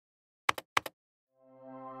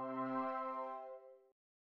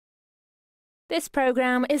This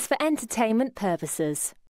programme is for entertainment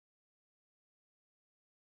purposes.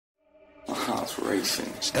 My heart's racing.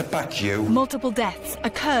 Step back, you. Multiple deaths, a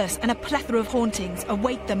curse and a plethora of hauntings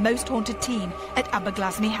await the most haunted team at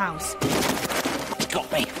Aberglasney House. Got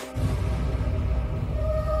me.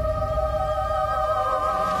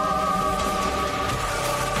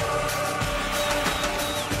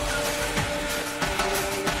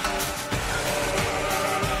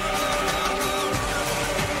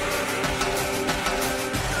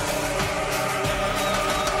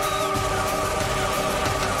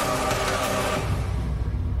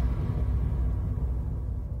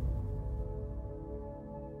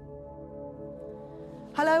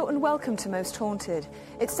 Hello and welcome to Most Haunted.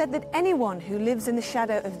 It's said that anyone who lives in the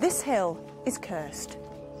shadow of this hill is cursed.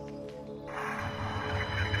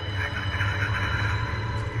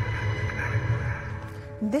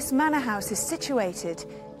 This manor house is situated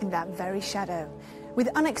in that very shadow. With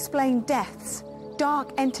unexplained deaths,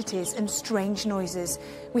 dark entities and strange noises,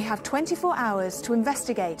 we have 24 hours to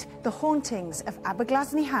investigate the hauntings of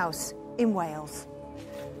Aberglasney House in Wales.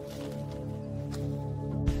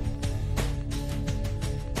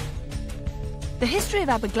 The history of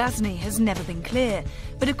Aberglasney has never been clear,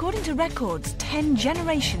 but according to records, 10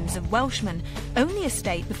 generations of Welshmen owned the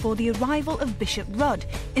estate before the arrival of Bishop Rudd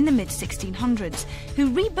in the mid-1600s,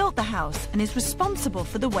 who rebuilt the house and is responsible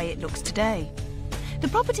for the way it looks today. The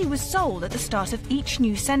property was sold at the start of each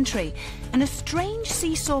new century, and a strange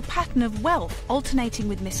seesaw pattern of wealth alternating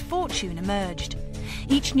with misfortune emerged.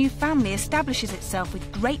 Each new family establishes itself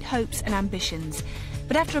with great hopes and ambitions,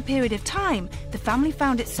 but after a period of time, the family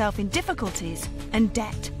found itself in difficulties and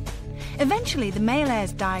debt. Eventually, the male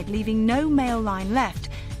heirs died, leaving no male line left,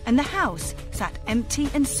 and the house sat empty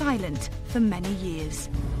and silent for many years.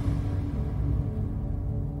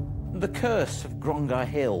 The curse of Grongar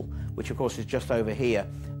Hill, which of course is just over here,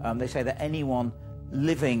 they say that anyone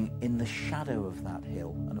living in the shadow of that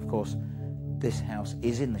hill, and of course this house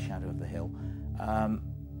is in the shadow of the hill,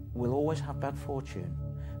 will always have bad fortune.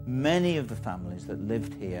 Many of the families that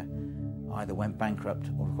lived here either went bankrupt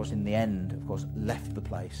or, of course, in the end, of course, left the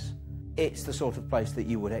place. It's the sort of place that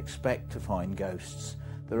you would expect to find ghosts.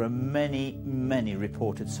 There are many, many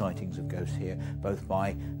reported sightings of ghosts here, both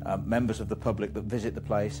by members of the public that visit the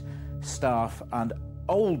place, staff and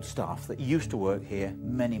old staff that used to work here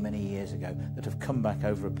many, many years ago that have come back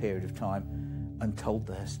over a period of time and told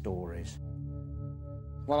their stories.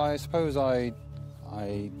 Well, I suppose I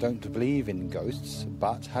don't believe in ghosts,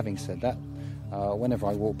 but having said that, whenever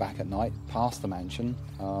I walk back at night past the mansion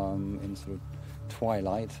in sort of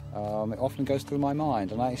twilight, it often goes through my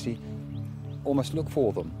mind, and I actually almost look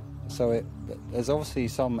for them. So there's obviously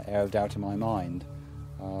some air of doubt in my mind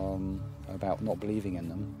about not believing in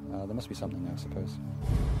them. There must be something there, I suppose.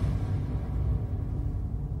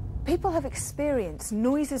 People have experienced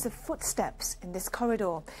noises of footsteps in this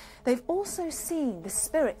corridor. They've also seen the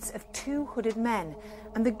spirits of 2 hooded men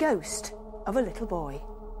and the ghost of a little boy.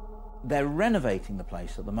 They're renovating the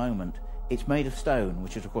place at the moment. It's made of stone,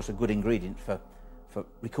 which is of course a good ingredient for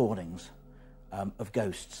recordings of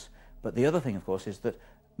ghosts. But the other thing, of course, is that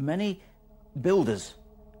many builders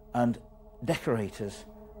and decorators,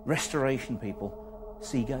 restoration people,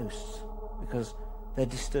 see ghosts because they're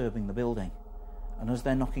disturbing the building. And as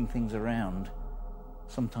they're knocking things around,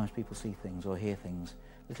 sometimes people see things or hear things,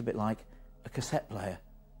 a little bit like a cassette player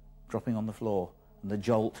dropping on the floor, and the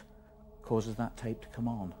jolt causes that tape to come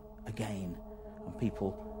on again, and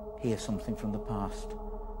people hear something from the past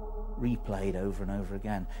replayed over and over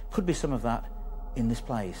again. Could be some of that in this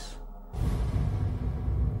place.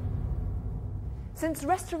 Since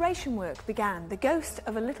restoration work began, the ghost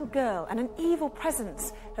of a little girl and an evil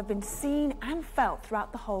presence have been seen and felt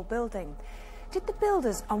throughout the whole building. Did the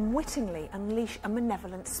builders unwittingly unleash a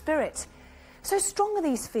malevolent spirit? So strong are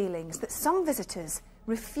these feelings that some visitors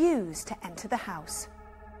refuse to enter the house.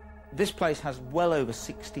 This place has well over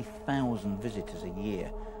 60,000 visitors a year,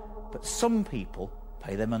 but some people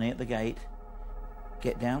pay their money at the gate,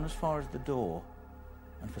 get down as far as the door,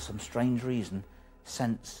 and for some strange reason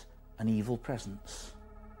sense an evil presence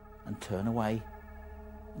and turn away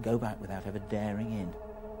and go back without ever daring in.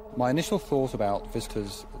 My initial thought about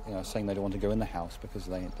visitors, saying they don't want to go in the house because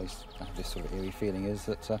they have this sort of eerie feeling is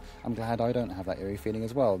that I'm glad I don't have that eerie feeling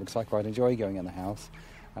as well, because I quite enjoy going in the house.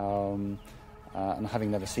 And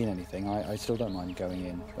having never seen anything, I still don't mind going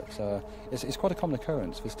in. But it's quite a common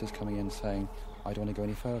occurrence, visitors coming in saying, I don't want to go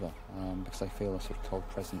any further, because they feel a sort of cold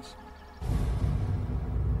presence.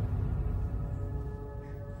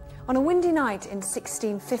 On a windy night in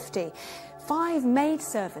 1650, 5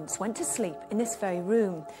 maidservants went to sleep in this very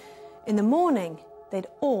room. In the morning, they'd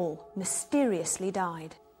all mysteriously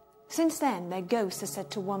died. Since then, their ghosts are said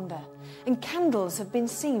to wander, and candles have been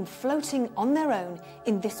seen floating on their own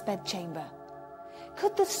in this bedchamber.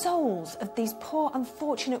 Could the souls of these poor,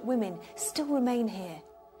 unfortunate women still remain here?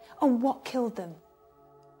 And what killed them?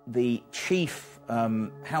 The chief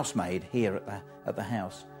housemaid here at the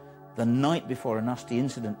house, the night before a nasty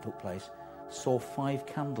incident took place, saw 5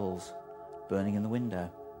 candles burning in the window.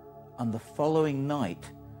 And the following night,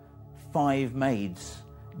 5 maids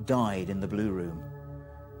died in the blue room.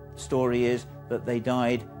 Story is that they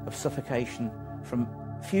died of suffocation from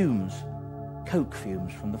fumes, coke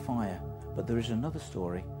fumes from the fire. But there is another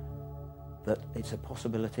story that it's a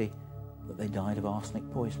possibility that they died of arsenic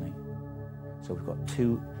poisoning. So we've got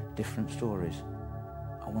 2 different stories.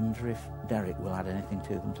 I wonder if Derek will add anything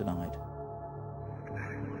to them tonight.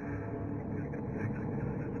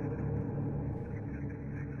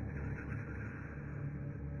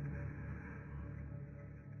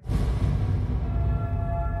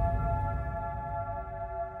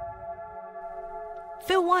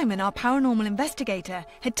 Phil Wyman, our paranormal investigator,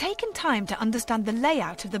 had taken time to understand the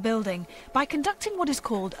layout of the building by conducting what is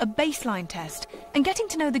called a baseline test and getting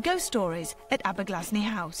to know the ghost stories at Aberglasney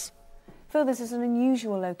House. Phil, this is an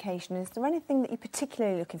unusual location. Is there anything that you're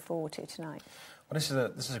particularly looking forward to tonight? Well, this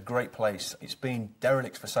is a great place. It's been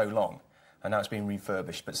derelict for so long, and now it's been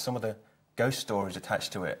refurbished, but some of the ghost stories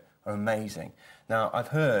attached to it are amazing. Now, I've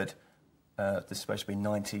heard there's supposed to be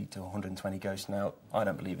 90 to 120 ghosts. Now, I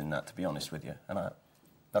don't believe in that, to be honest with you, and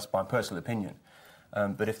that's my personal opinion.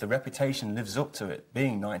 But if the reputation lives up to it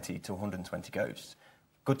being 90 to 120 ghosts,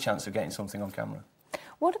 good chance of getting something on camera.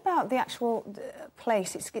 What about the actual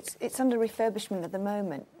place? It's under refurbishment at the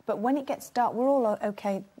moment, but when it gets dark, we're all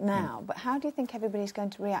OK now, but how do you think everybody's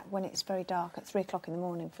going to react when it's very dark, at 3 o'clock in the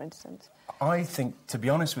morning, for instance? I think, to be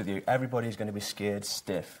honest with you, everybody's going to be scared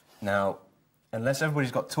stiff. Now, unless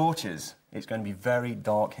everybody's got torches, it's going to be very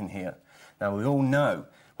dark in here. Now, we all know,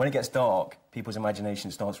 when it gets dark, people's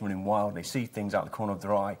imagination starts running wild. They see things out the corner of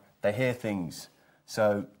their eye. They hear things.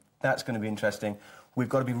 So that's going to be interesting. We've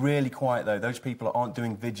got to be really quiet, though. Those people that aren't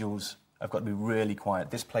doing vigils have got to be really quiet.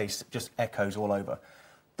 This place just echoes all over.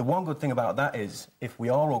 The one good thing about that is, if we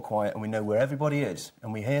are all quiet and we know where everybody is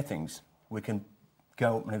and we hear things, we can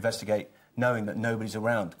go up and investigate knowing that nobody's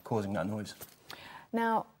around causing that noise.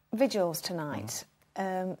 Now, vigils tonight.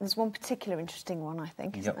 There's one particular interesting one, I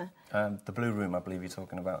think, isn't there? The blue room, I believe you're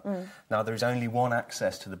talking about. Now, there is only one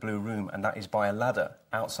access to the blue room, and that is by a ladder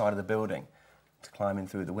outside of the building to climb in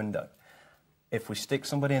through the window. If we stick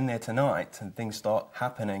somebody in there tonight and things start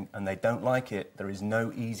happening and they don't like it, there is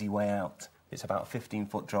no easy way out. It's about a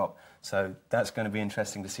 15-foot drop, so that's going to be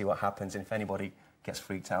interesting to see what happens and if anybody gets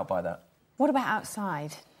freaked out by that. What about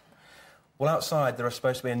outside? Well, outside there are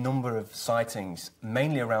supposed to be a number of sightings,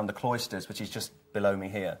 mainly around the cloisters, which is just below me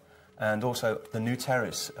here, and also the new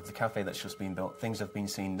terrace of the cafe that's just been built. Things have been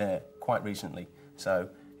seen there quite recently, so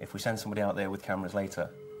if we send somebody out there with cameras later,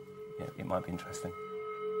 yeah, it might be interesting.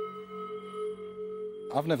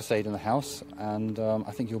 I've never stayed in the house, and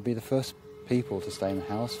I think you'll be the first people to stay in the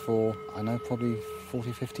house for, I know, probably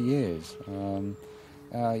 40, 50 years.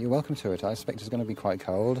 You're welcome to it. I expect it's going to be quite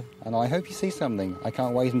cold, and I hope you see something. I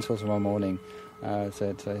can't wait until tomorrow morning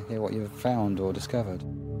to hear what you've found or discovered.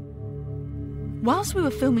 Whilst we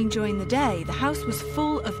were filming during the day, the house was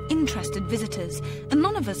full of interested visitors, and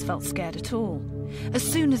none of us felt scared at all. As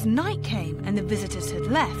soon as night came and the visitors had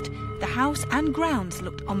left, the house and grounds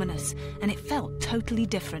looked ominous, and it felt totally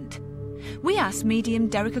different. We asked medium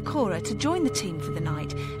Derek Akora to join the team for the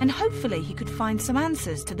night, and hopefully he could find some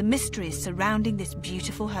answers to the mysteries surrounding this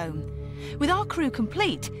beautiful home. With our crew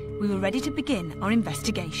complete, we were ready to begin our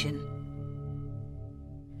investigation.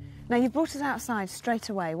 Now, you've brought us outside straight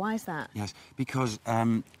away. Why is that? Yes, because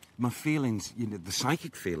my feelings, the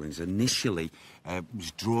psychic feelings initially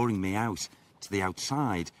was drawing me out to the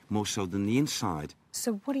outside more so than the inside.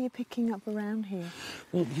 So what are you picking up around here?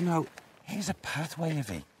 Well, here's a pathway,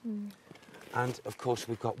 Evie. And, of course,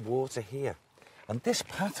 we've got water here. And this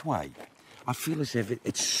pathway, I feel as if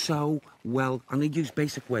it's so well, I'm going to use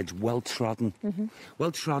basic words, well-trodden.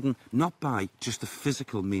 Well-trodden, not by just the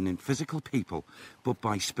physical, meaning physical people, but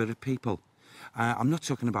by spirit people. I'm not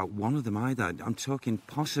talking about one of them either. I'm talking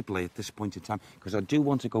possibly at this point in time, because I do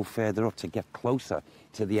want to go further up to get closer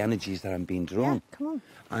to the energies that I'm being drawn. Yeah, come on.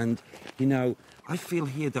 And, I feel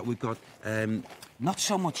here that we've got not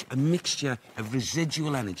so much a mixture of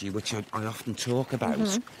residual energy, which I often talk about,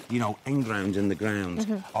 in-ground, in the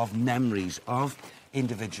ground, of memories, of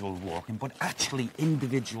individual walking, but actually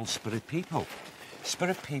individual spirit people.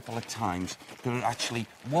 Spirit people at times that are actually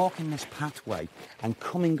walking this pathway and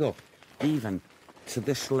coming up even to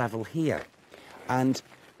this level here. And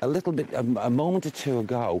a little bit, a moment or two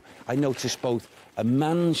ago, I noticed both a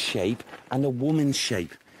man's shape and a woman's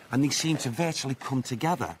shape, and they seem to virtually come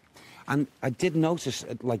together. And I did notice,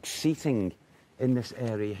 like, seating in this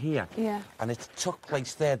area here. Yeah. And it took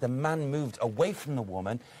place there. The man moved away from the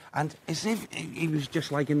woman, and as if he was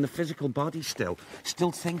just like in the physical body still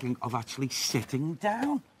thinking of actually sitting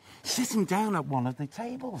down at one of the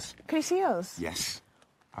tables. Can you see us? Yes,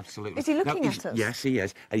 absolutely. Is he looking at us? Yes, he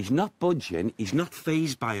is. And he's not budging. He's not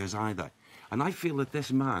fazed by us either. And I feel that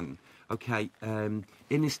this man, OK, in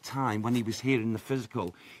his time when he was here in the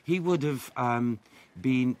physical, he would have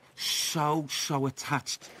been so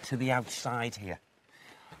attached to the outside here.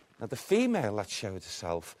 Now, the female that showed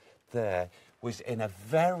herself there was in a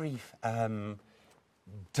very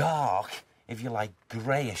dark, if you like,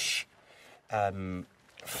 greyish,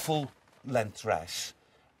 full-length dress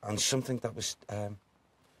and something that was,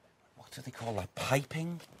 what do they call that,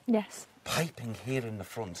 piping? Yes. Piping here in the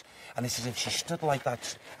front, and it's as if she stood like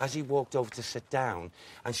that as he walked over to sit down,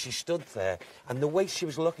 and she stood there, and the way she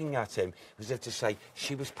was looking at him was as if to say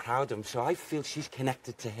she was proud of him. So I feel she's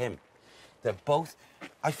connected to him. They're both,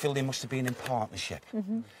 I feel they must have been in partnership.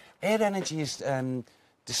 Mm-hmm. Her energy is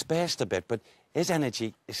dispersed a bit, but his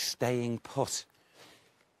energy is staying put.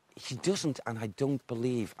 He doesn't, and I don't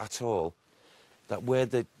believe at all that where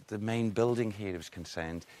the main building here is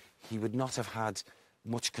concerned, he would not have had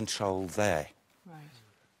much control there. Right.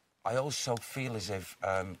 I also feel as if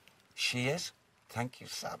she is. Thank you,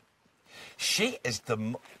 Sam. She is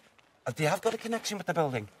the... They have got a connection with the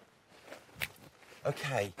building.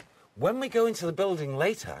 OK, when we go into the building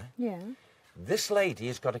later, Yeah. this lady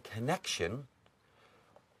has got a connection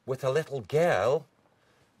with a little girl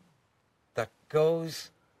that goes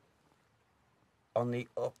on the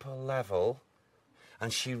upper level,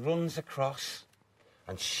 and she runs across,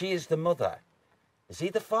 and she is the mother. Is he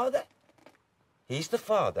the father? He's the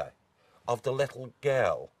father of the little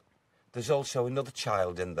girl. There's also another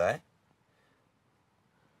child in there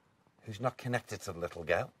who's not connected to the little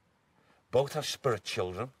girl. Both are spirit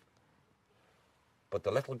children. But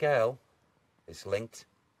the little girl is linked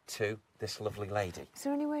to this lovely lady. Is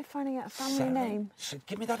there any way of finding out a family Sarah. name? So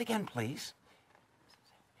give me that again, please.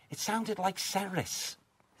 It sounded like Ceres.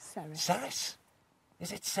 Ceres. Ceres?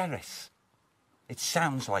 Is it Ceres? It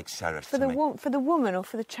sounds like Ceres For to the me. for the woman or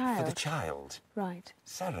for the child? For the child. Right.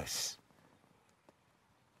 Ceres.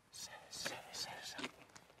 Ceres.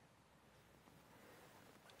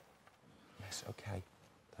 Yes, OK.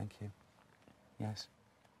 Thank you. Yes.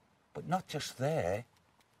 But not just there.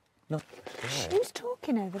 Not there. Who's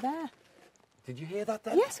talking over there? Did you hear that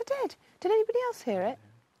then? Yes, I did. Did anybody else hear it?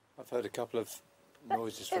 I've heard a couple of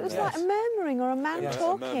noises from It was there. like a murmuring or a man A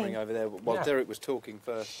talking. murmuring over there while Yeah. Derek was talking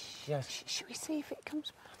first. Yes. Should we see if it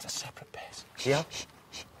comes back? It's a separate bit. Yeah?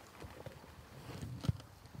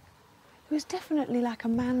 It was definitely like a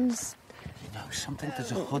man's... You know something?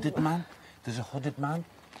 There's a hooded man. There's a hooded man.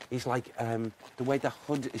 He's like, the way the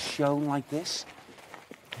hood is shown like this.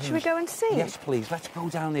 Should we go and see? Yes, please. Let's go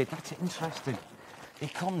down there. That's interesting. He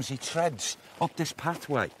comes, he treads up this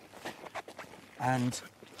pathway. And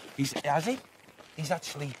he's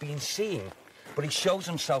actually been seen. But he shows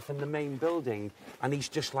himself in the main building, and he's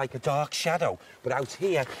just like a dark shadow. But out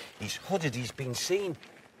here, he's hooded, he's been seen.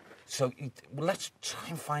 So let's try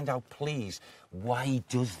and find out, please, why he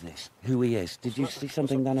does this, who he is. Did you see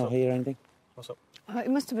something then or hear anything? What's up? Oh, it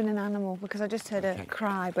must have been an animal, because I just heard a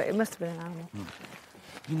cry, but it must have been an animal.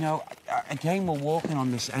 You know, again, we're walking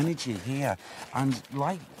on this energy here, and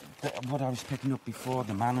like what I was picking up before,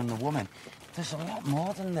 the man and the woman, there's a lot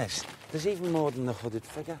more than this. There's even more than the hooded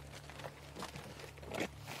figure.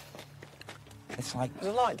 It's like...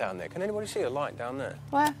 There's a light down there. Can anybody see a light down there?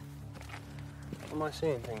 Where? Am I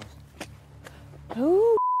seeing things?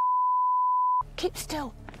 Ooh. Keep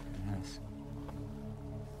still. Yes.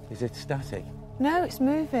 Is it static? No, it's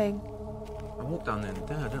moving. I walked down there in the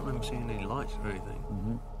day. I don't remember seeing any lights or anything.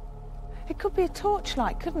 Mm-hmm. It could be a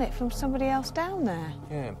torchlight, couldn't it, from somebody else down there?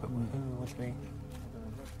 Yeah, but who was the...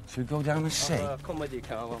 Should we go down and see? Come with you,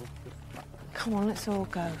 Carl. Come on, let's all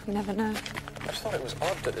go. You never know. I just thought it was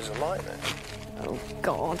odd that there's a light there. Oh,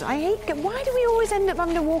 God, I hate... Why do we always end up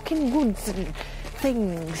having to walk in woods and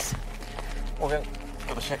things? Well, we've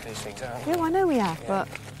got to check these things out. Yeah, I know we have, but...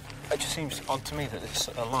 It just seems odd to me that there's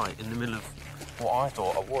a light in the middle of what I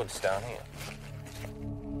thought are woods down here.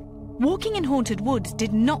 Walking in haunted woods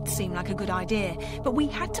did not seem like a good idea, but we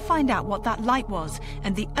had to find out what that light was,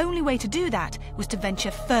 and the only way to do that was to venture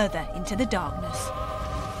further into the darkness.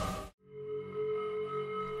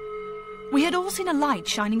 We had all seen a light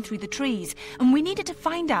shining through the trees, and we needed to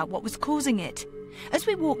find out what was causing it. As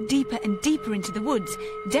we walked deeper and deeper into the woods,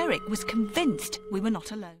 Derek was convinced we were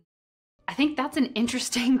not alone. I think that's an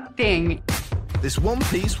interesting thing. This one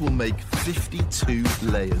piece will make 52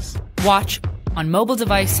 layers. Watch on mobile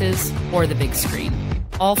devices or the big screen.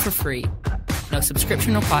 All for free. No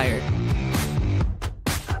subscription required.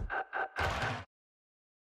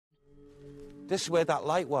 This is where that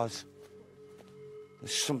light was.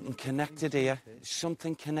 There's something connected here. There's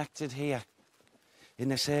something connected here in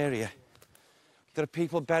this area. There are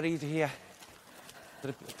people buried here.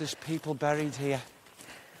 There's people buried here.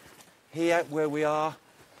 Here, where we are,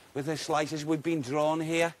 with this light, as we've been drawn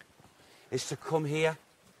here, is to come here.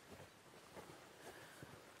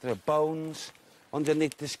 There are bones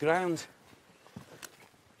underneath this ground.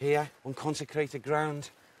 Here, unconsecrated ground.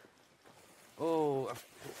 Oh,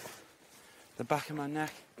 the back of my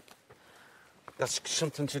neck. That's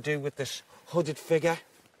something to do with this hooded figure.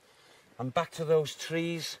 And back to those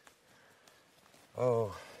trees.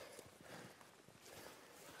 Oh.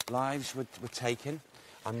 Lives were taken,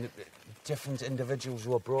 and different individuals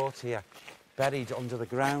were brought here, buried under the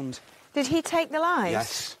ground. Did he take the lives?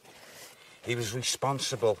 Yes. He was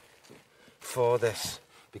responsible for this,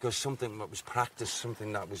 because something that was practiced,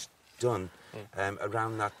 something that was done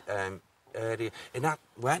around that area. In that,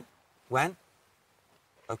 when?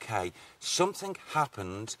 Okay, something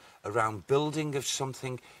happened around building of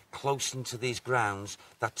something close into these grounds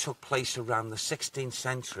that took place around the 16th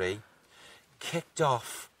century, kicked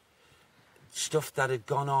off stuff that had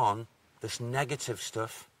gone on, this negative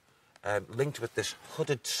stuff, linked with this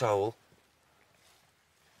hooded soul.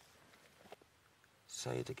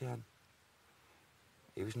 Say it again.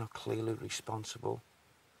 He was not clearly responsible,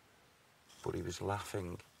 but he was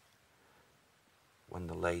laughing when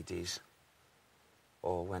the ladies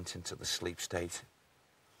all went into the sleep state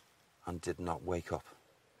and did not wake up.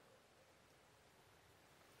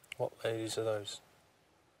 What ladies are those?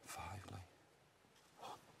 5 ladies. 1,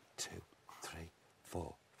 2, 3,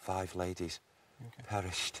 4, 5 ladies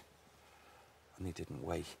perished, and he didn't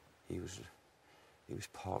wake. He was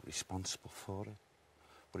part responsible for it,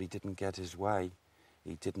 but he didn't get his way.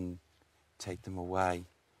 He didn't take them away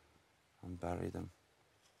and bury them.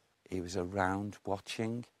 He was around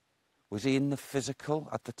watching. Was he in the physical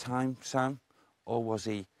at the time, Sam, or was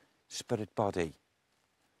he spirit body?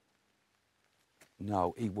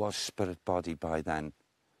 No, he was spirit body by then.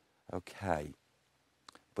 Okay.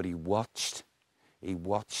 But he watched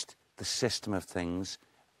the system of things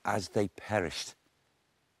as they perished.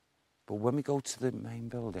 But when we go to the main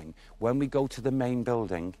building,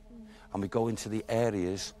 and we go into the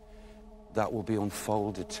areas that will be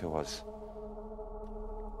unfolded to us.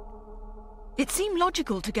 It seemed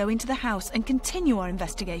logical to go into the house and continue our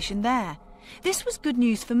investigation there. This was good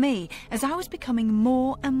news for me, as I was becoming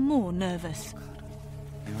more and more nervous.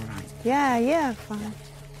 You all right? Yeah, fine.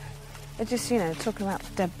 They're just, talking about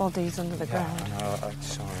dead bodies under the ground. I know, I'm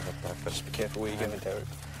sorry about that, but just be careful where you're going, Derek.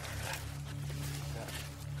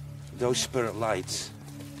 Those spirit lights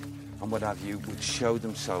and what have you would show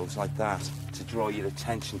themselves like that to draw your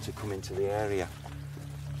attention to come into the area.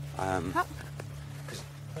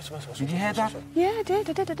 Did you hear that? Yeah, I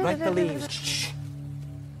did. Like the leaves. Shh.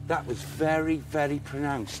 That was very, very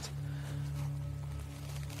pronounced.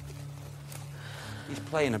 He's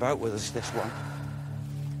playing about with us, this one.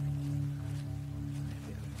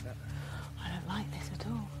 I don't like this at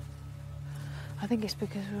all. I think it's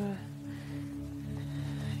because we're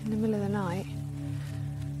in the middle of the night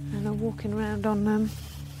and they're walking around on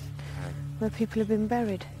where people have been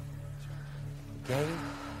buried. Again,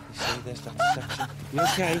 you see there's that section. You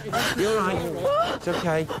okay? You all right? It's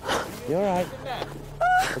okay. You all right?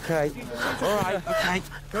 Okay. All right. Okay.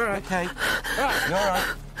 All right. Okay. You all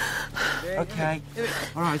right? Okay.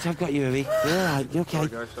 All right, I've got you, Evie. You're all right. You okay?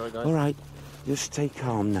 Sorry, guys. All right. Just stay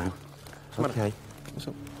calm now. Okay. What's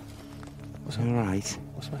up? All right.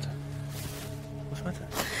 What's the matter? What's the matter?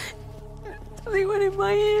 Something in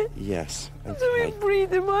my ear. Yes. Okay. Something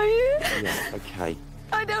breathed in my ear. Yeah. Okay.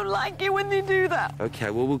 I don't like it when they do that.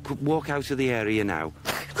 Okay. Well, we'll walk out of the area now.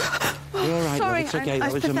 You're all right. Sorry, It's okay.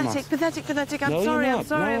 That was a moth. pathetic. I'm No, sorry. you're I'm not.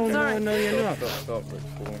 sorry. No, I'm sorry. No, you're not. Stop.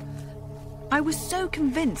 I was so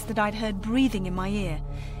convinced that I'd heard breathing in my ear.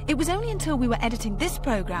 It was only until we were editing this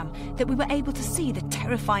programme that we were able to see the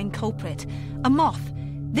terrifying culprit, a moth.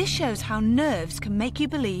 This shows how nerves can make you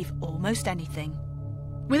believe almost anything.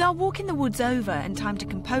 With our walk in the woods over and time to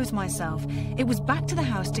compose myself, it was back to the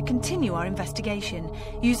house to continue our investigation,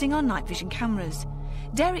 using our night vision cameras.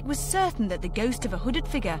 Derek was certain that the ghost of a hooded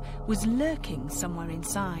figure was lurking somewhere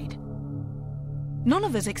inside. None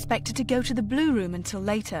of us expected to go to the Blue Room until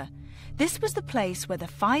later. This was the place where the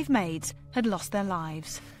 5 maids had lost their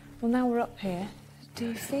lives. Well, now we're up here. Do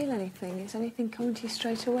you feel anything? Is anything coming to you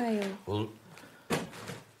straight away? Or? Well,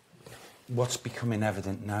 what's becoming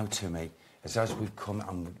evident now to me is as we've come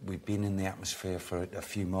and we've been in the atmosphere for a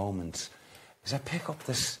few moments, is I pick up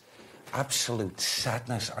this absolute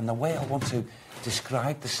sadness, and the way I want to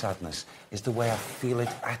describe the sadness is the way I feel it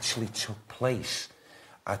actually took place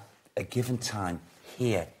at a given time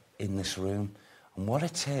here in this room. And what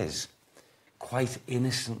it is, quite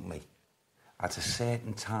innocently, at a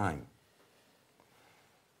certain time,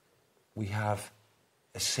 we have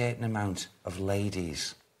a certain amount of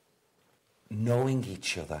ladies knowing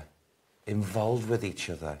each other, involved with each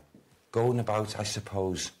other, going about, I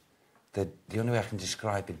suppose, the only way I can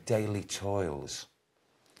describe it, daily toils,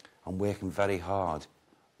 and working very hard,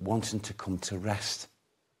 wanting to come to rest.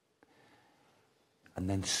 And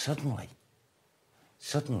then suddenly,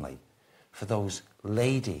 for those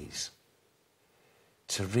ladies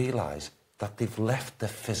to realise that they've left the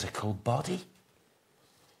physical body.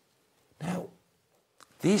 Now,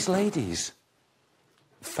 these ladies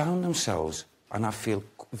found themselves, and I feel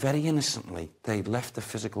very innocently, they left the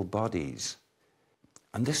physical bodies.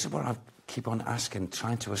 And this is what I keep on asking,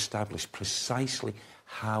 trying to establish precisely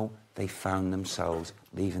how they found themselves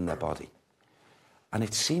leaving their body. And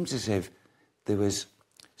it seems as if there was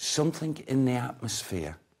something in the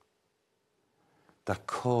atmosphere that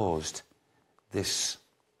caused this.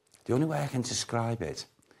 The only way I can describe it,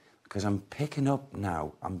 because I'm picking up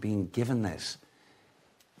now, I'm being given this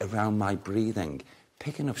around my breathing,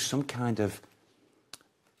 picking up some kind of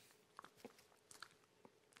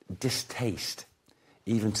distaste,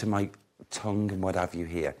 even to my tongue and what have you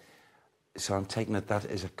here. So I'm taking it that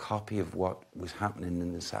is a copy of what was happening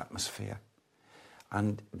in this atmosphere.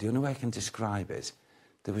 And the only way I can describe it,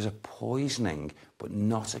 there was a poisoning, but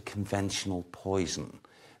not a conventional poison,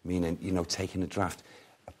 meaning, you know, taking a draught.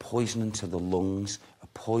 A poisoning to the lungs, a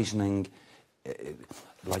poisoning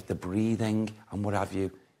like the breathing and what have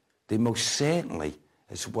you. They most certainly,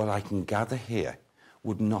 as what I can gather here,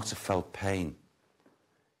 would not have felt pain.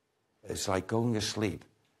 It's like going to sleep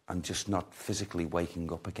and just not physically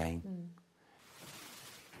waking up again.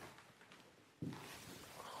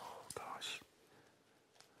 Oh, gosh.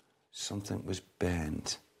 Something was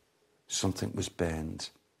burned. Something was burned.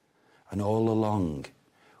 And all along,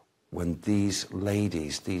 when these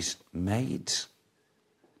ladies, these maids,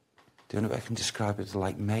 do you know if I can describe it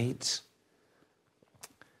like maids?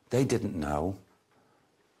 They didn't know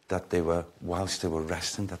that they were, whilst they were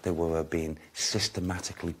resting, that they were being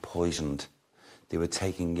systematically poisoned. They were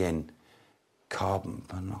taking in carbon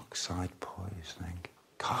monoxide poisoning.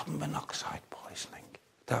 Carbon monoxide poisoning.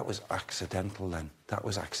 That was accidental then. That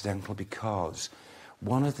was accidental because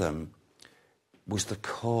one of them was the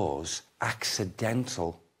cause,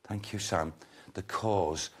 accidental, thank you, Sam, the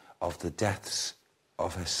cause of the deaths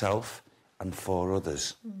of herself and 4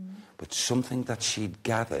 others. But something that she'd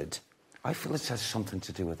gathered, I feel it has something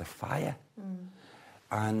to do with a fire.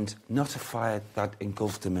 And not a fire that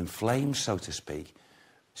engulfed them in flames, so to speak.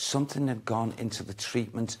 Something had gone into the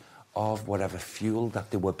treatment of whatever fuel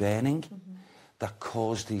that they were burning that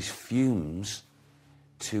caused these fumes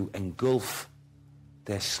to engulf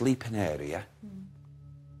their sleeping area.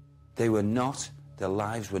 They were not, their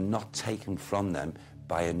lives were not taken from them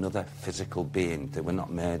by another physical being. They were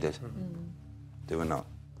not murdered. They were not.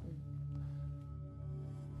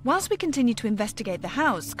 Whilst we continued to investigate the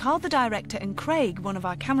house, Carl the director and Craig, one of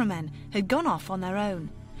our cameramen, had gone off on their own.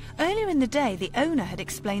 Earlier in the day, the owner had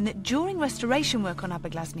explained that during restoration work on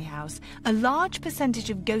Aberglasney House, a large percentage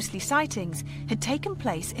of ghostly sightings had taken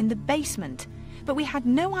place in the basement, but we had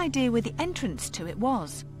no idea where the entrance to it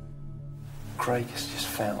was. Craig has just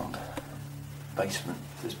found the basement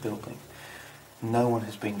of this building. No one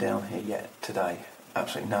has been down here yet today.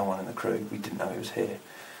 Absolutely no one in the crew. We didn't know he was here.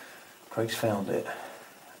 Craig's found it.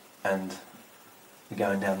 And we're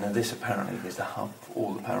going down. Now this apparently is the hub for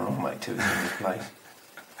all the paranormal activity in this place.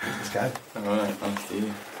 Let's go. Alright, after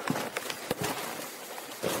you.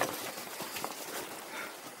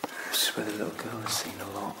 This is where the little girl has seen a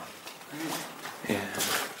lot. Yeah.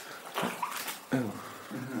 Oh.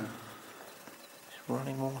 It's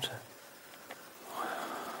running water.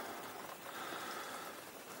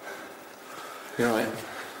 You alright?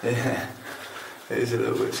 Yeah. It is a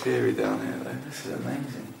little bit scary down here though. This is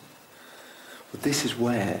amazing. But this is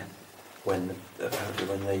where, apparently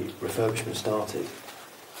when the refurbishment started,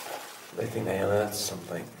 they think they unearthed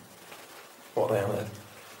something. What they unearthed,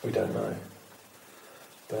 we don't know.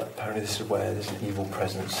 But apparently this is where there's an evil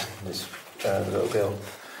presence, this little girl.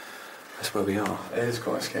 That's where we are. It is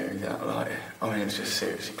quite scary, that, like, I mean, it's just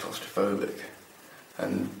seriously claustrophobic.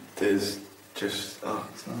 And there's just, oh,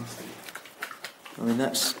 it's nasty. I mean,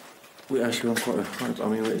 that's We actually went quite a hike. I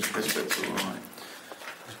mean, it's all right.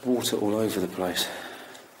 There's water all over the place.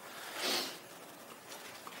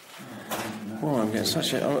 Oh, I am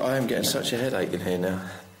getting such a headache in here now.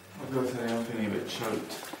 I've got to say, I'm feeling a bit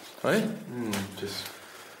choked. Are you? Just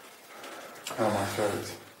down my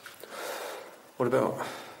throat. What about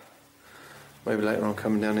maybe later on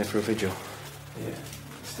coming down there for a vigil? Yeah,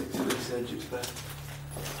 stick to this edge, it's there.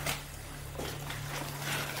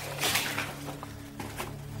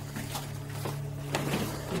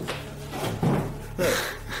 Look,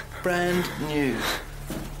 brand new.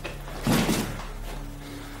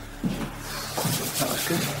 That was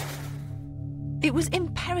good. It was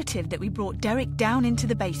imperative that we brought Derek down into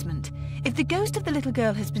the basement. If the ghost of the little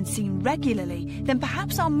girl has been seen regularly, then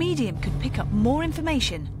perhaps our medium could pick up more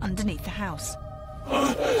information underneath the house.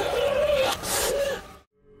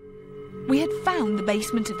 We had found the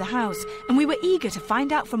basement of the house, and we were eager to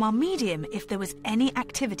find out from our medium if there was any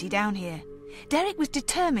activity down here. Derek was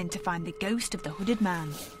determined to find the ghost of the hooded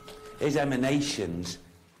man. His emanations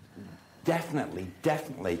definitely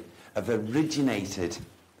have originated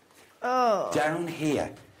down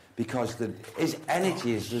here, because his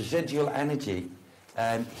energy, his residual energy,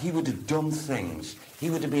 he would have done things. He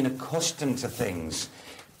would have been accustomed to things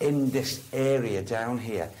in this area down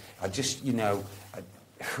here. I just,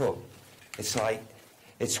 it's like,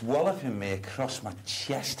 it's walloping me across my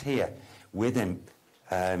chest here with him.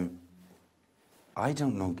 I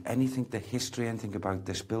don't know anything about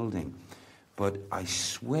this building, but I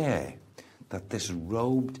swear that this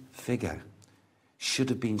robed figure should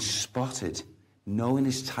have been spotted, knowing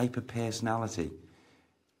his type of personality,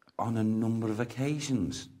 on a number of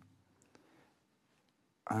occasions.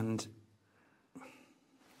 And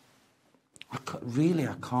I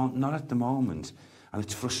can't, not at the moment, and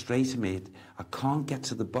it's frustrating me. I can't get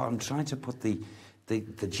to the bottom. I'm trying to put the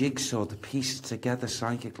jigsaw, the pieces together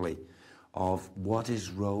psychically of what his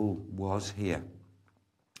role was here.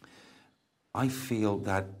 I feel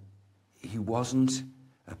that he wasn't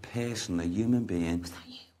a person, a human being. Was that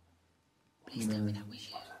you? Please tell me that was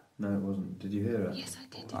you. No, it wasn't. Did you hear it? Yes, I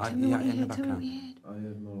did. Tell me what you heard. Tell me what you heard. I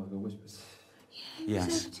heard more like a whisper. Yeah, it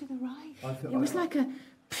was over to the right. It was like a...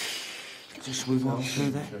 Just we walk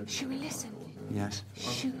through there? Should we listen? Yes.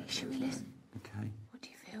 Should we listen? Okay. What do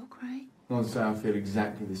you feel, Craig? I want to say I feel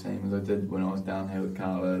exactly the same as I did when I was down here with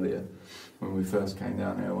Carl earlier. When we first came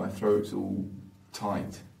down here, my throat's all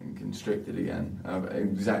tight and constricted again.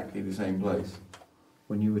 Exactly the same place.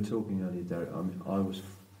 When you were talking earlier, Derek, I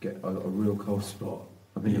got a real cold spot.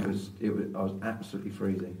 I mean, I was absolutely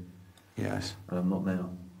freezing. Yes. And I'm not now.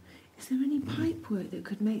 Is there any pipe work that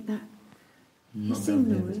could make that Not hissing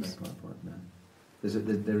down here, noise? there's no pipe work, no. There's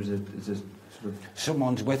a sort of...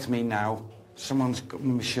 Someone's with me now. Someone's got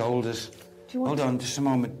my shoulders. Do you want Hold on, just a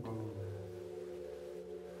moment.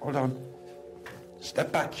 Hold on.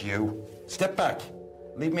 Step back, you. Step back.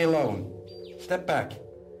 Leave me alone. Step back.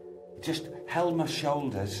 Just held my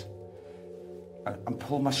shoulders and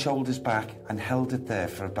pulled my shoulders back and held it there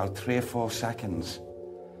for about 3 or 4 seconds.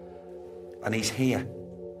 And he's here.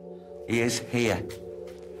 He is here.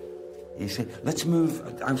 He's here. Let's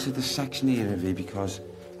move out of the section here, Ivy, because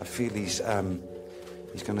I feel he's going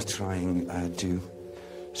to try and do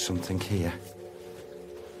something here.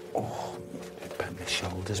 Oh, put my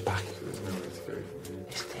shoulders back.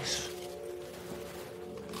 Is this?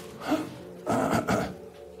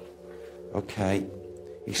 Okay,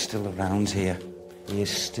 he's still around here. He is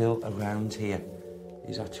still around here.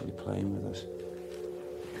 He's actually playing with us.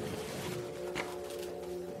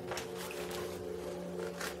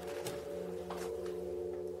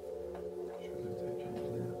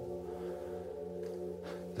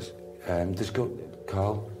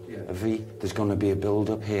 Carl, V, there's going to be a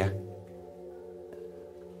build-up here.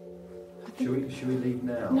 Should we leave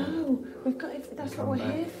now? No, we've got. If that's what we're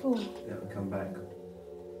here for. Yeah, we'll come back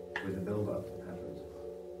with the build-up happens.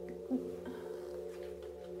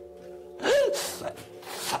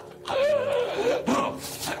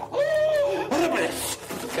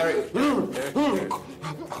 Derek.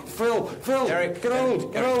 Phil. Derek. Get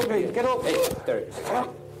old, mate. Get up. Hey, Derek.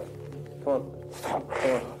 Come on.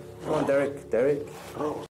 Come on, Derek. Derek. Come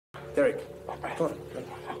on. Derek,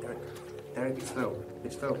 it's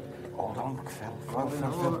Phil. Hold on, Phil.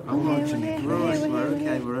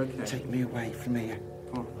 We're okay. Take me away from here.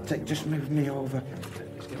 Just move me over.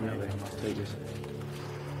 Get me out there. Take this.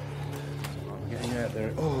 I'm getting out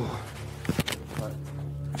there. Oh.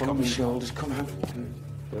 I've got my shoulders. Come out.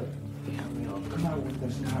 Come out with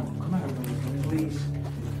us now. Come out with us, please.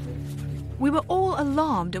 We were all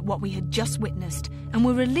alarmed at what we had just witnessed and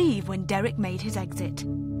were relieved when Derek made his exit.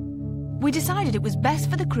 We decided it was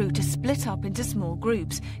best for the crew to split up into small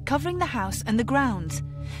groups, covering the house and the grounds.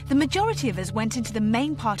 The majority of us went into the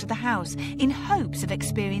main part of the house in hopes of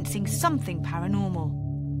experiencing something paranormal.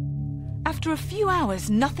 After a few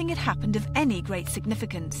hours, nothing had happened of any great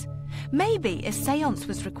significance. Maybe a séance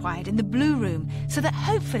was required in the Blue Room so that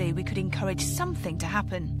hopefully we could encourage something to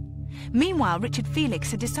happen. Meanwhile, Richard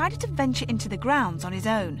Felix had decided to venture into the grounds on his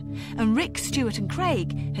own, and Rick, Stuart and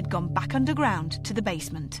Craig had gone back underground to the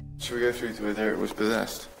basement. Should we go through to where it was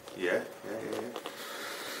possessed? Yeah?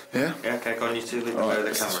 Yeah? Yeah, okay, go on, you two, leave the Alright,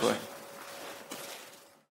 this cameras. way.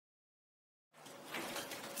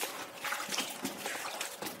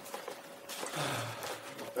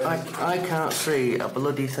 I can't see a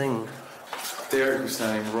bloody thing. Derek was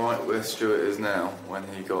standing right where Stuart is now when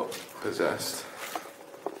he got possessed.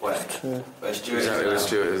 Where Stuart is Exactly now? where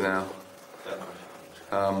Stuart is now.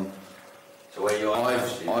 So where you are?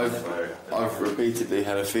 I've repeatedly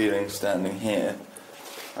had a feeling standing here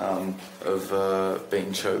of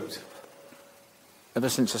being choked. Ever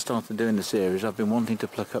since I started doing the series, I've been wanting to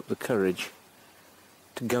pluck up the courage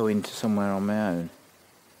to go into somewhere on my own.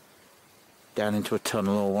 Down into a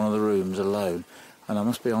tunnel or one of the rooms alone. And I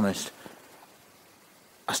must be honest,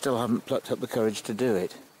 I still haven't plucked up the courage to do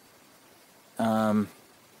it.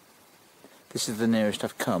 This is the nearest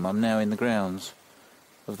I've come. I'm now in the grounds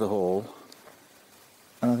of the hall.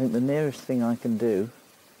 And I think the nearest thing I can do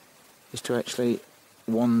is to actually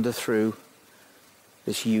wander through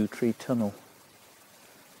this yew tree tunnel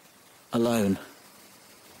alone,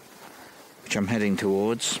 which I'm heading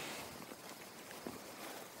towards.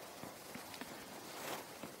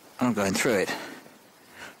 And I'm going through it.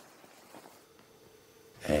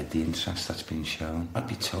 The interest that's been shown, I'd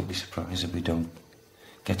be totally surprised if we don't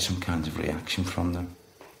get some kind of reaction from them.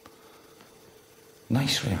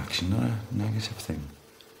 Nice reaction, not a negative thing.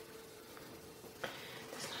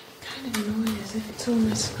 Kind of annoying, as if it's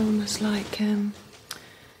almost like, you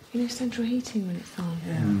know, central heating when it's on.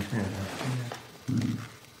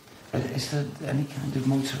 Is there any kind of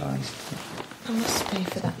motorised? There must be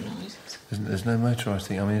for that noise. There's no motorised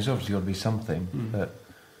thing. I mean, there's obviously got to be something, but...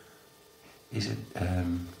 Is it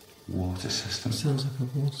water system? Sounds like a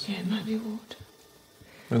water. Yeah, it might be water.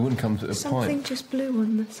 Well, it wouldn't come to a Something pipe. just blew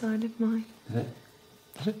on the side of my... Is it?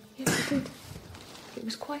 Is it? Yes, it did. It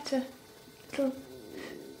was quite a little...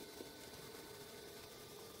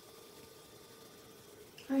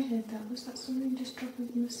 I heard that. Was that something just dropping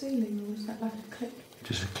from the ceiling, or was that like a click?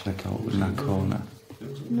 Just a click out, was in that corner?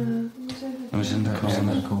 No, it was over there. It was in the corner. It was in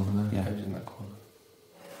that corner there. Yeah. It was in that corner.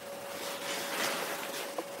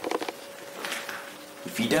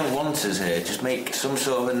 If you don't want us here, just make some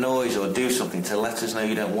sort of a noise or do something to let us know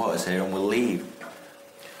you don't want us here and we'll leave.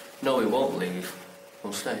 No, we won't leave.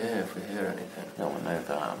 We'll stay here if we hear anything. No one knows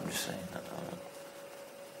that, I'm just saying that.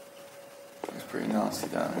 It's pretty nasty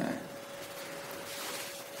down here.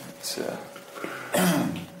 It's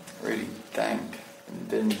really dank and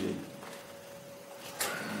dingy.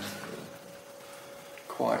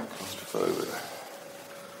 Quite claustrophobic.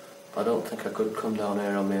 I don't think I could come down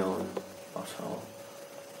here on my own at all.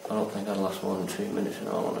 I don't think I'd last more than 2 minutes in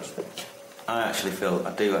all honesty. I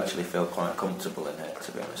do actually feel quite comfortable in here,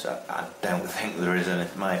 to be honest. I don't think there is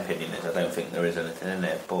anything, my opinion is I don't think there is anything in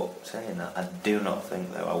it, but saying that, I do not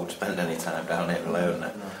think though I would spend any time down here alone.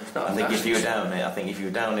 I think if you were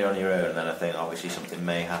down here on your own, then I think obviously something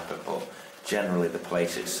may happen, but generally the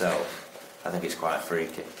place itself, I think it's quite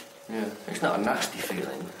freaky. Yeah. It's not a nasty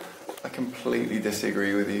feeling. I completely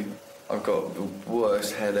disagree with you. I've got the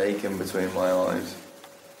worst headache in between my eyes.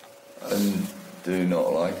 And do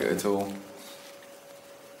not like it at all.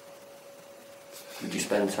 Would you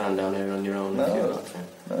spend time down here on your own? No,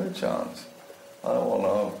 no chance. I don't want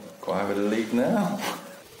to quite have it a leak now.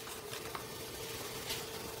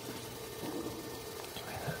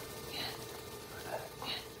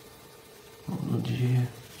 What did you hear?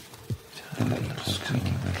 A little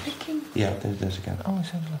squeaking. Clicking? Yeah, there's again. Oh, it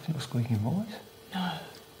sounded like a little squeaking voice. No.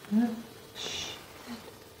 Yeah. Shh.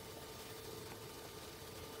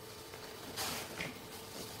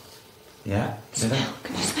 Yeah? Smell.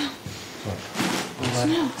 Can you smell? What?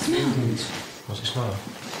 Smell. What's it smell?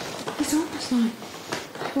 It's almost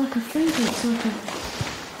like a fragrance,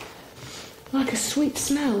 like a sweet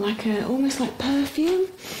smell, almost like perfume.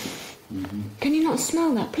 Mm-hmm. Can you not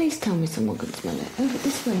smell that? Please tell me someone can smell it. Over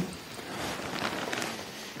this way.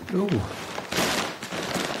 Ooh.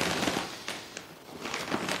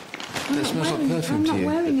 It smells like perfume to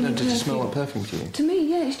you. No, does it smell like perfume to you? To me,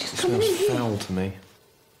 yeah, it's just coming in here. It smells foul to me.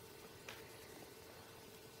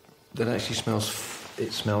 That actually smells...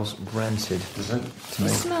 It smells rancid. Does it? To me.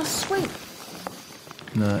 It smells sweet.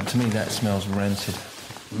 No, to me that smells rancid.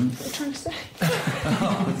 What are you trying to say?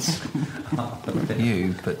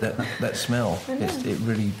 You, but that smell,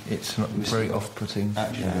 it's not very off-putting.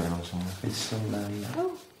 Actually, it's some,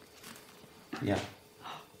 Oh. yeah.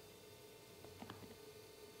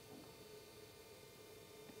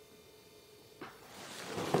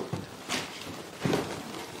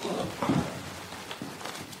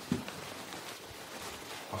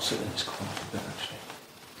 I'll sit in this corner a bit, actually.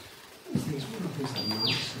 These are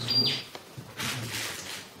nice as well.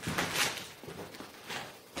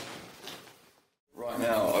 Right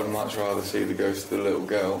now, I'd much rather see the ghost of the little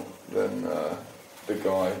girl than the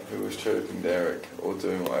guy who was choking Derek or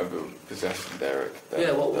doing whatever possessed Derek.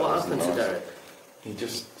 What happened to Derek? He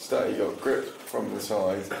got gripped from the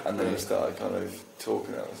side and then he started kind of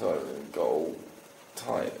talking out the side and got all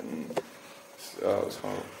tight and it was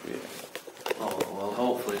horrible. Yeah. Oh, well,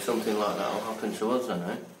 hopefully something like that will happen to us then,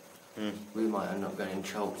 eh? We might end up getting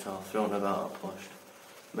choked or thrown about or pushed.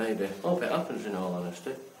 Maybe. Hope it happens, in all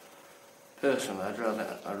honesty. Personally, I'd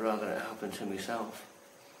rather it happen to myself.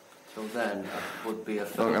 So then I would be a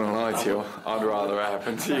firm... Not going to lie to you, I'd rather it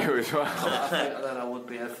happen to you as well. I think then I would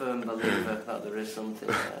be a firm believer that there is something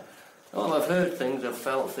there. Oh, I've heard things, I've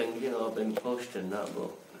felt things, I've been pushed and that,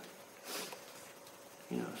 but...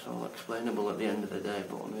 it's all explainable at the end of the day,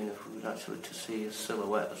 but I mean, if we was actually to see a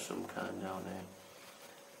silhouette of some kind down here,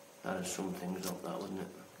 that'd sum things up, that, wouldn't it?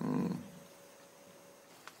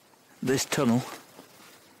 This tunnel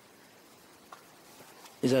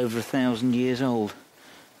is over 1,000 years old,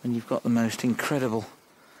 and you've got the most incredible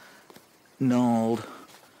gnarled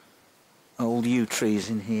old yew trees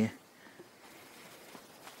in here.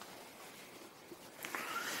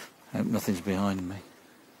 I hope nothing's behind me.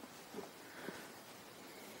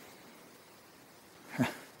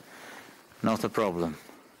 Not a problem.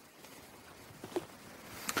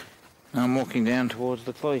 Now I'm walking down towards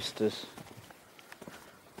the cloisters.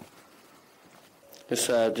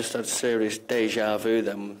 Just had serious deja vu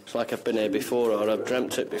then. It's like I've been here before or I've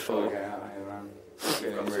dreamt it before.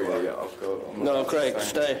 No, Craig,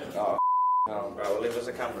 stay. Oh, right, well, leave us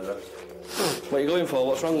a camera then. What are you going for?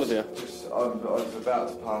 What's wrong with you? I was about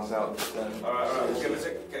to pass out just then. Alright, give us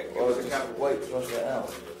a camera. Wait till I get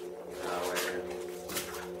out.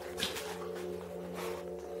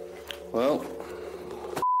 Well,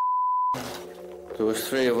 there was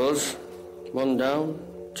 3 of us. 1 down,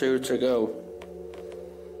 2 to go.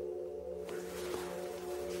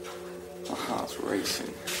 My heart's racing. I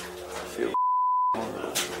feel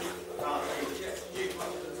horrible.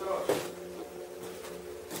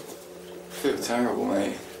 I feel terrible,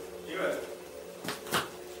 mate.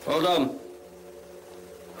 Hold on.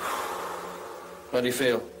 How do you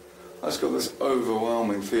feel? I just got this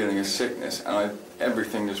overwhelming feeling of sickness and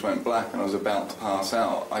everything just went black and I was about to pass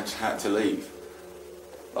out. I just had to leave.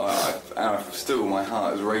 Still my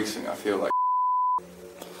heart is racing. I feel like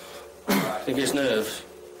Think it's nerves?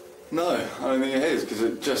 No, I don't think it is because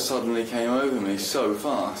it just suddenly came over me so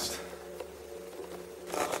fast.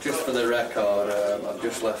 Just for the record, I've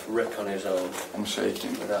just left Rick on his own. I'm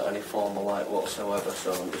shaking. Without any formal light whatsoever,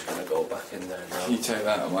 so I'm just going to go back in there now. You take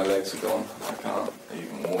that and my legs are gone. I can't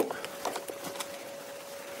even walk.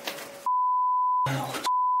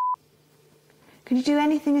 Could you do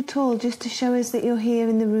anything at all just to show us that you're here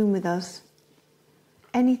in the room with us?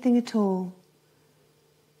 Anything at all?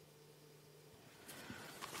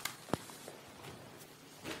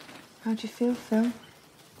 How do you feel, Phil?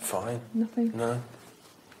 Fine. Nothing? No.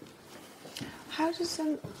 How does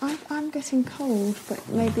I'm getting cold, but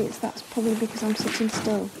maybe that's probably because I'm sitting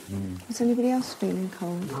still. Is anybody else feeling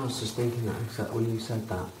cold? I was just thinking that exactly when you said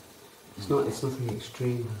that. It's nothing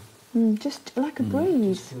extreme. Just like a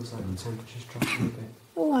breeze. It feels like the temperature's dropping a bit.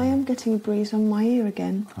 Oh, I am getting a breeze on my ear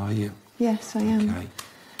again. Are you? Yes, I am. Okay.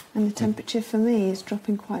 And the temperature for me is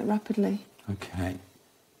dropping quite rapidly. Okay.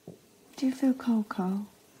 Do you feel cold, Carl?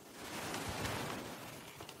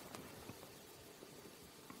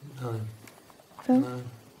 No. Phil? No.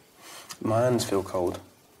 My hands feel cold.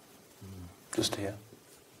 Just here.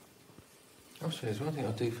 Actually, there's one thing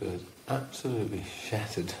I do feel is absolutely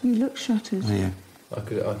shattered. You look shattered. Yeah. I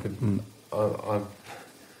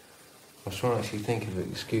was trying to actually think of an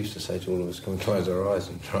excuse to say to all of us, can we close our eyes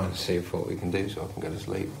and try and see what we can do so I can go to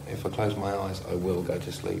sleep. If I close my eyes, I will go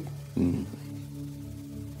to sleep. Should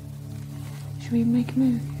we make a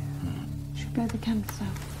move? Should we blow the candles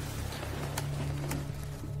out?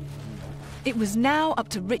 It was now up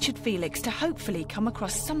to Richard Felix to hopefully come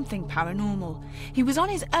across something paranormal. He was on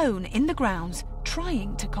his own in the grounds,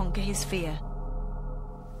 trying to conquer his fear.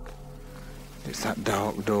 It's that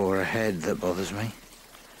dark door ahead that bothers me.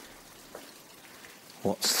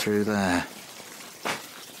 What's through there?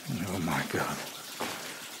 Oh my God.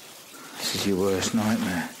 This is your worst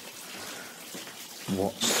nightmare.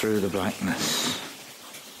 What's through the blackness?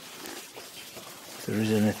 If there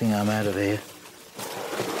is anything, I'm out of here.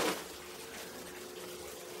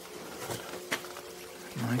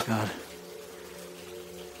 My God.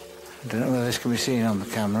 I don't know whether this can be seen on the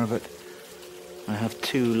camera, but I have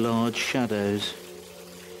two large shadows.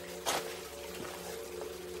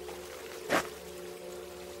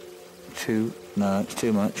 No, it's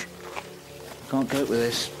too much. Can't cope with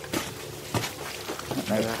this.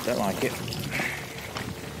 No, don't like it.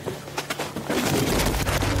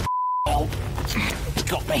 Help! It's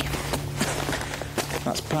got me.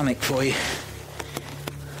 That's panic for you.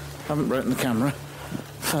 Haven't broken the camera.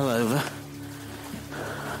 Fell over.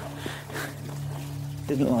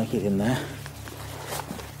 Didn't like it in there.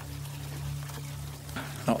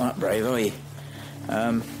 Not that brave, are you?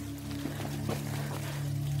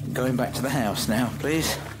 Going back to the house now,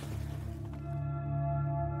 please.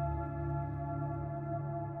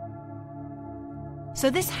 So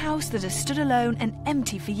this house that has stood alone and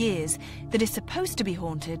empty for years, that is supposed to be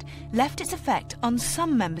haunted, left its effect on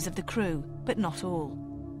some members of the crew, but not all.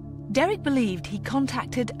 Derek believed he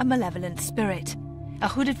contacted a malevolent spirit, a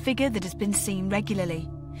hooded figure that has been seen regularly.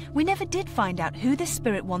 We never did find out who this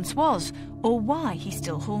spirit once was, or why he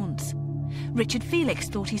still haunts. Richard Felix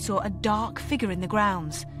thought he saw a dark figure in the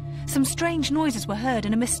grounds. Some strange noises were heard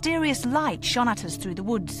and a mysterious light shone at us through the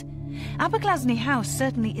woods. Aberglasney House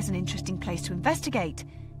certainly is an interesting place to investigate,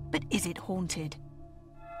 but is it haunted?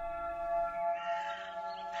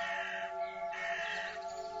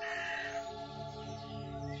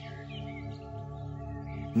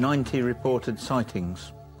 "90 reported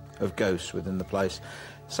sightings of ghosts within the place,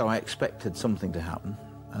 so I expected something to happen,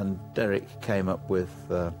 and Derek came up with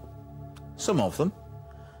some of them.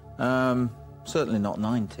 Certainly not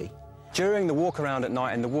 90. During the walk around at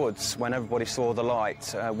night in the woods, when everybody saw the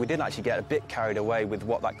light, we did actually get a bit carried away with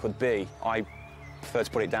what that could be. I prefer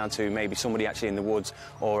to put it down to maybe somebody actually in the woods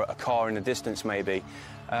or a car in the distance maybe.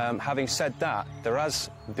 Having said that, there has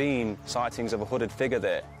been sightings of a hooded figure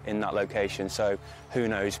there in that location, so who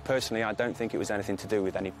knows. Personally, I don't think it was anything to do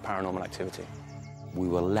with any paranormal activity. We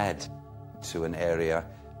were led to an area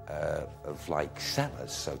of like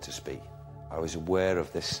cellars, so to speak. I was aware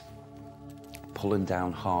of this pulling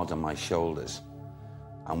down hard on my shoulders,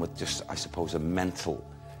 and with just, I suppose, a mental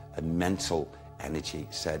energy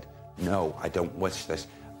said, no, I don't wish this,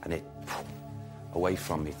 and it away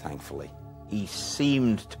from me, thankfully. He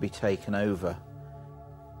seemed to be taken over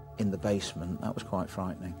in the basement. That was quite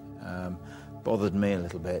frightening. Bothered me a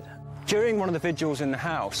little bit. During one of the vigils in the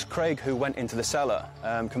house, Craig, who went into the cellar,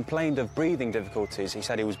 complained of breathing difficulties. He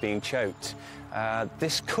said he was being choked.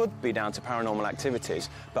 This could be down to paranormal activities,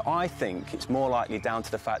 but I think it's more likely down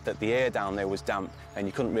to the fact that the air down there was damp and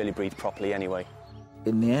you couldn't really breathe properly anyway.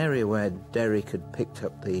 In the area where Derek had picked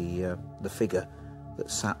up the figure that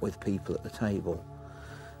sat with people at the table,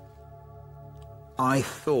 I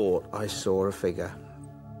thought I saw a figure.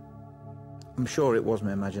 I'm sure it was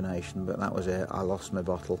my imagination, but that was it. I lost my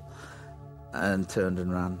bottle and turned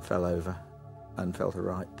and ran, fell over, and felt a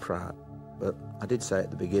right prat. But I did say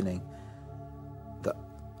at the beginning that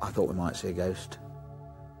I thought we might see a ghost.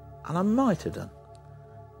 And I might have done.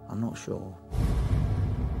 I'm not sure.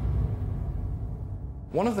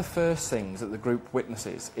 One of the first things that the group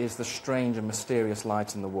witnesses is the strange and mysterious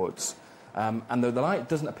light in the woods. And the light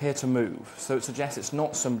doesn't appear to move, so it suggests it's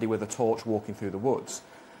not somebody with a torch walking through the woods.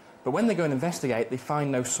 But when they go and investigate, they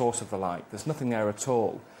find no source of the light. There's nothing there at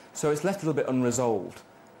all. So it's left a little bit unresolved.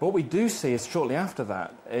 But what we do see is shortly after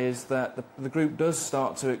that is that the group does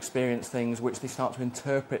start to experience things which they start to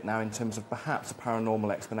interpret now in terms of perhaps a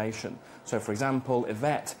paranormal explanation. So, for example,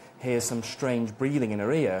 Yvette hears some strange breathing in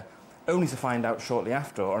her ear, only to find out shortly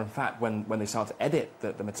after, or in fact when they start to edit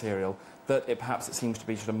the material, that perhaps it seems to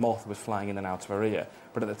be just a moth was flying in and out of her ear.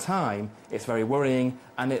 But at the time, it's very worrying,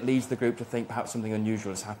 and it leads the group to think perhaps something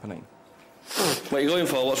unusual is happening. What are you going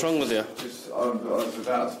for? What's wrong with you? I was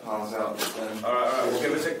about to pass out. All right, well,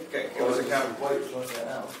 give us a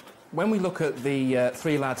count. When we look at the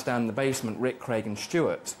three lads down in the basement, Rick, Craig and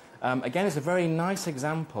Stuart, again, it's a very nice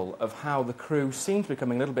example of how the crew seem to be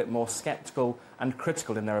becoming a little bit more sceptical and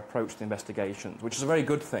critical in their approach to investigations, which is a very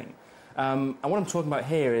good thing. And what I'm talking about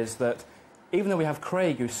here is that even though we have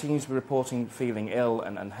Craig, who seems to be reporting feeling ill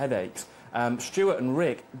and headaches, Stuart and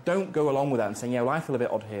Rick don't go along with that and saying, yeah, well, I feel a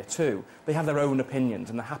bit odd here too. They have their own opinions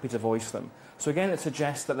and they're happy to voice them. So again, it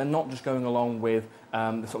suggests that they're not just going along with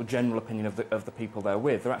the sort of general opinion of the people they're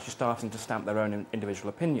with. They're actually starting to stamp their own individual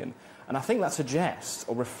opinion. And I think that suggests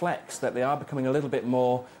or reflects that they are becoming a little bit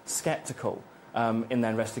more sceptical in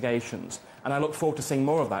their investigations. And I look forward to seeing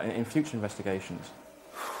more of that in future investigations.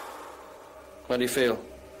 How do you feel?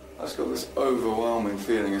 I just got this overwhelming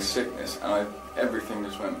feeling of sickness, and everything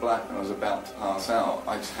just went black, and I was about to pass out.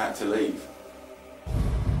 I just had to leave.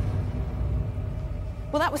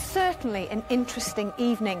 Well, that was certainly an interesting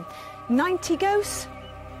evening. 90 ghosts?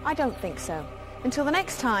 I don't think so. Until the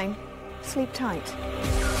next time, sleep tight.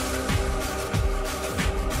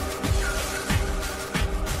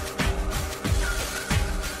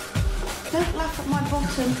 Don't laugh at my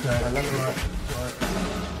bottom.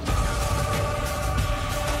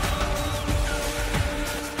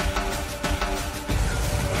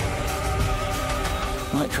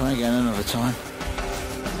 Might try again another time.